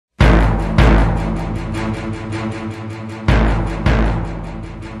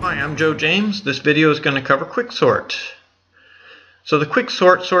Hi, I'm Joe James. This video is going to cover QuickSort. So the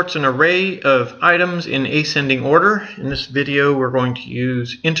QuickSort sorts an array of items in ascending order. In this video we're going to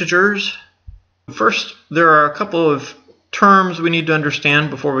use integers. First, there are a couple of terms we need to understand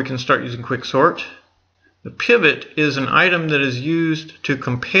before we can start using QuickSort. The pivot is an item that is used to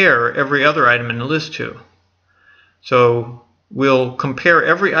compare every other item in the list to. So we'll compare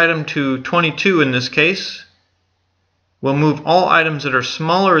every item to 22 in this case. We'll move all items that are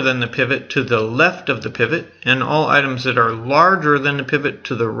smaller than the pivot to the left of the pivot, and all items that are larger than the pivot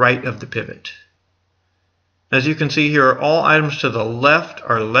to the right of the pivot. As you can see here, all items to the left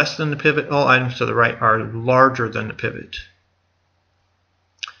are less than the pivot, all items to the right are larger than the pivot.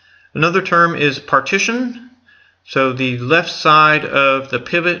 Another term is partition. So the left side of the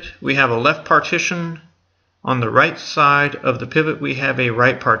pivot, we have a left partition. On the right side of the pivot, we have a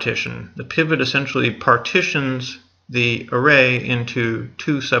right partition. The pivot essentially partitions the array into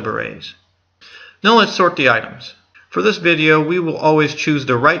two subarrays. Now let's sort the items. For this video, we will always choose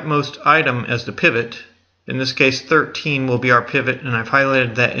the rightmost item as the pivot. In this case, 13 will be our pivot, and I've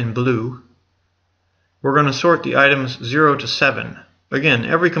highlighted that in blue. We're going to sort the items 0 to 7. Again,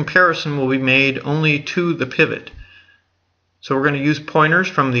 every comparison will be made only to the pivot. So we're going to use pointers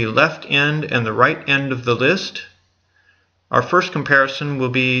from the left end and the right end of the list. Our first comparison will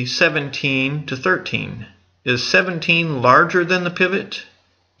be 17 to 13. Is 17 larger than the pivot?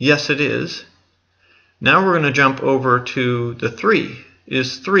 Yes, it is. Now we're going to jump over to the 3.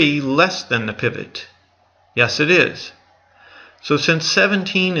 Is 3 less than the pivot? Yes, it is. So since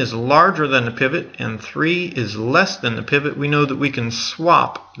 17 is larger than the pivot and 3 is less than the pivot, we know that we can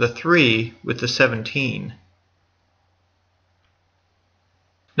swap the 3 with the 17.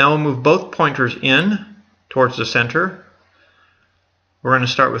 Now we'll move both pointers in towards the center. We're going to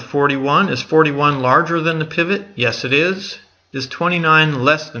start with 41. Is 41 larger than the pivot? Yes, it is. Is 29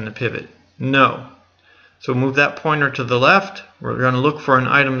 less than the pivot? No. So move that pointer to the left. We're going to look for an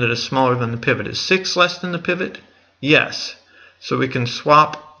item that is smaller than the pivot. Is 6 less than the pivot? Yes. So we can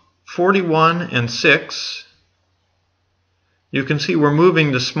swap 41 and 6. You can see we're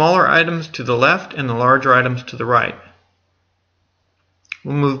moving the smaller items to the left and the larger items to the right.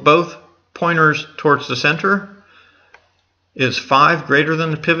 We'll move both pointers towards the center. Is 5 greater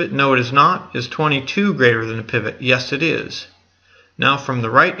than the pivot? No, it is not. Is 22 greater than the pivot? Yes, it is. Now from the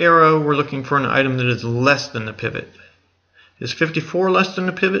right arrow, we're looking for an item that is less than the pivot. Is 54 less than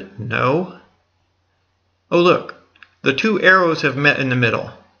the pivot? No. Oh, look. The two arrows have met in the middle.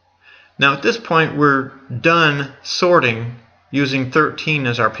 Now at this point, we're done sorting using 13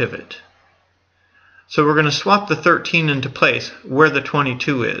 as our pivot. So we're going to swap the 13 into place where the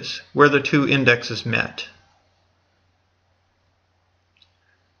 22 is, where the two indexes met.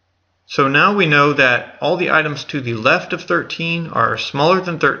 So now we know that all the items to the left of 13 are smaller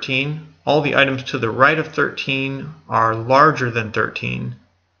than 13, all the items to the right of 13 are larger than 13,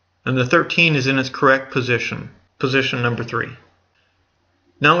 and the 13 is in its correct position, position number 3.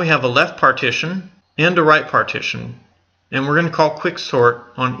 Now we have a left partition and a right partition, and we're going to call QuickSort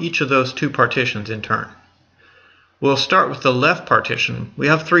on each of those two partitions in turn. We'll start with the left partition. We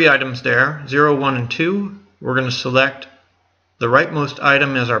have 3 items there, 0, 1, and 2. We're going to select the rightmost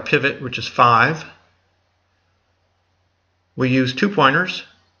item as our pivot, which is 5. We use 2 pointers.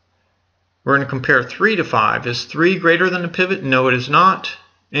 We're going to compare 3 to 5. Is 3 greater than the pivot? No, it is not.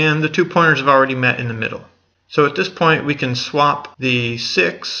 And the 2 pointers have already met in the middle. So at this point, we can swap the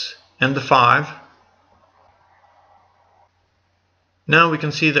 6 and the 5. Now we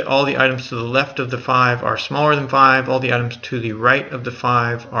can see that all the items to the left of the 5 are smaller than 5. All the items to the right of the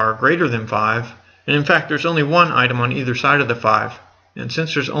 5 are greater than 5. And in fact, there's only one item on either side of the 5. And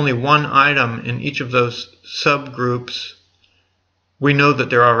since there's only one item in each of those subgroups, we know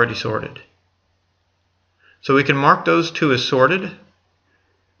that they're already sorted. So we can mark those 2 as sorted.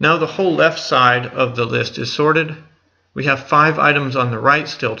 Now the whole left side of the list is sorted. We have 5 items on the right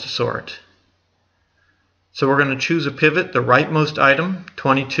still to sort. So we're going to choose a pivot, the rightmost item,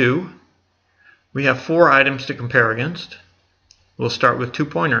 22. We have 4 items to compare against. We'll start with 2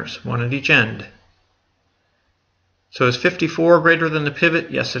 pointers, 1 at each end. So is 54 greater than the pivot?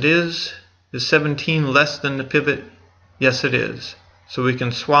 Yes, it is. Is 17 less than the pivot? Yes, it is. So we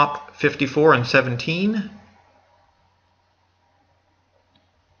can swap 54 and 17.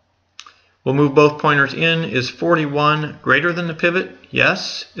 We'll move both pointers in. Is 41 greater than the pivot?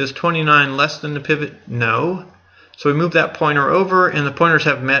 Yes. Is 29 less than the pivot? No. So we move that pointer over, and the pointers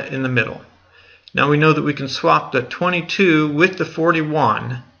have met in the middle. Now we know that we can swap the 22 with the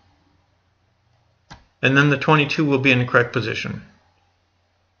 41, and then the 22 will be in the correct position.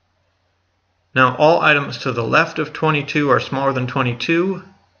 Now all items to the left of 22 are smaller than 22.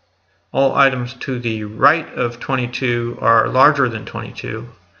 All items to the right of 22 are larger than 22.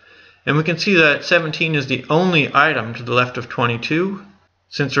 And we can see that 17 is the only item to the left of 22.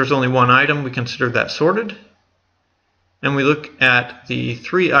 Since there's only one item, we consider that sorted. And we look at the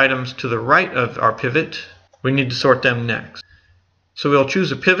 3 items to the right of our pivot. We need to sort them next. So we'll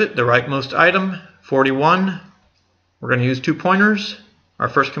choose a pivot, the rightmost item, 41. We're going to use 2 pointers. Our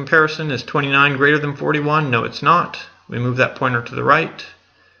first comparison is 29 greater than 41. No, it's not. We move that pointer to the right.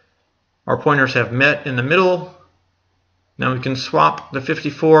 Our pointers have met in the middle. Now we can swap the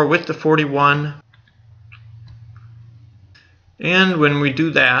 54 with the 41. And when we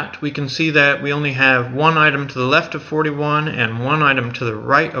do that, we can see that we only have one item to the left of 41 and one item to the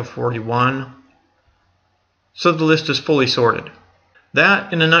right of 41. So the list is fully sorted.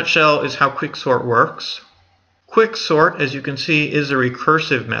 That, in a nutshell, is how QuickSort works. QuickSort, as you can see, is a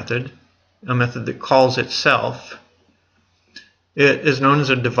recursive method, a method that calls itself. It is known as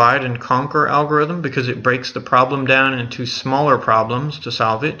a divide and conquer algorithm because it breaks the problem down into smaller problems to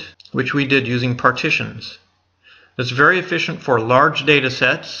solve it, which we did using partitions. It's very efficient for large data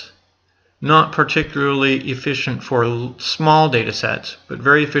sets, not particularly efficient for small data sets, but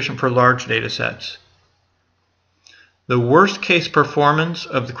very efficient for large data sets. The worst case performance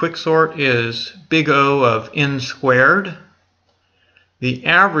of the QuickSort is big O of n squared. The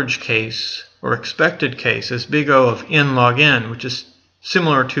average case, or expected case, is big O of n log n, which is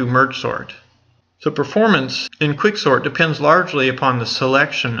similar to merge sort. So performance in QuickSort depends largely upon the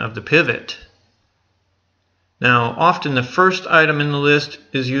selection of the pivot. Now, often the first item in the list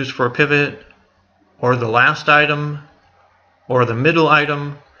is used for a pivot, or the last item, or the middle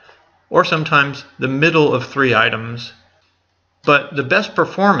item, or sometimes the middle of 3 items. But the best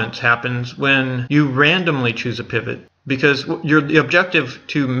performance happens when you randomly choose a pivot, because the objective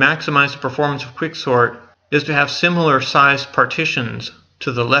to maximize the performance of QuickSort is to have similar sized partitions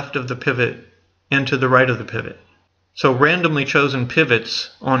to the left of the pivot and to the right of the pivot. So randomly chosen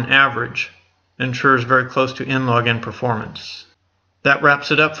pivots, on average, ensures very close to n log n performance. That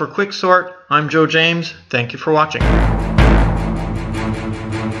wraps it up for QuickSort. I'm Joe James. Thank you for watching.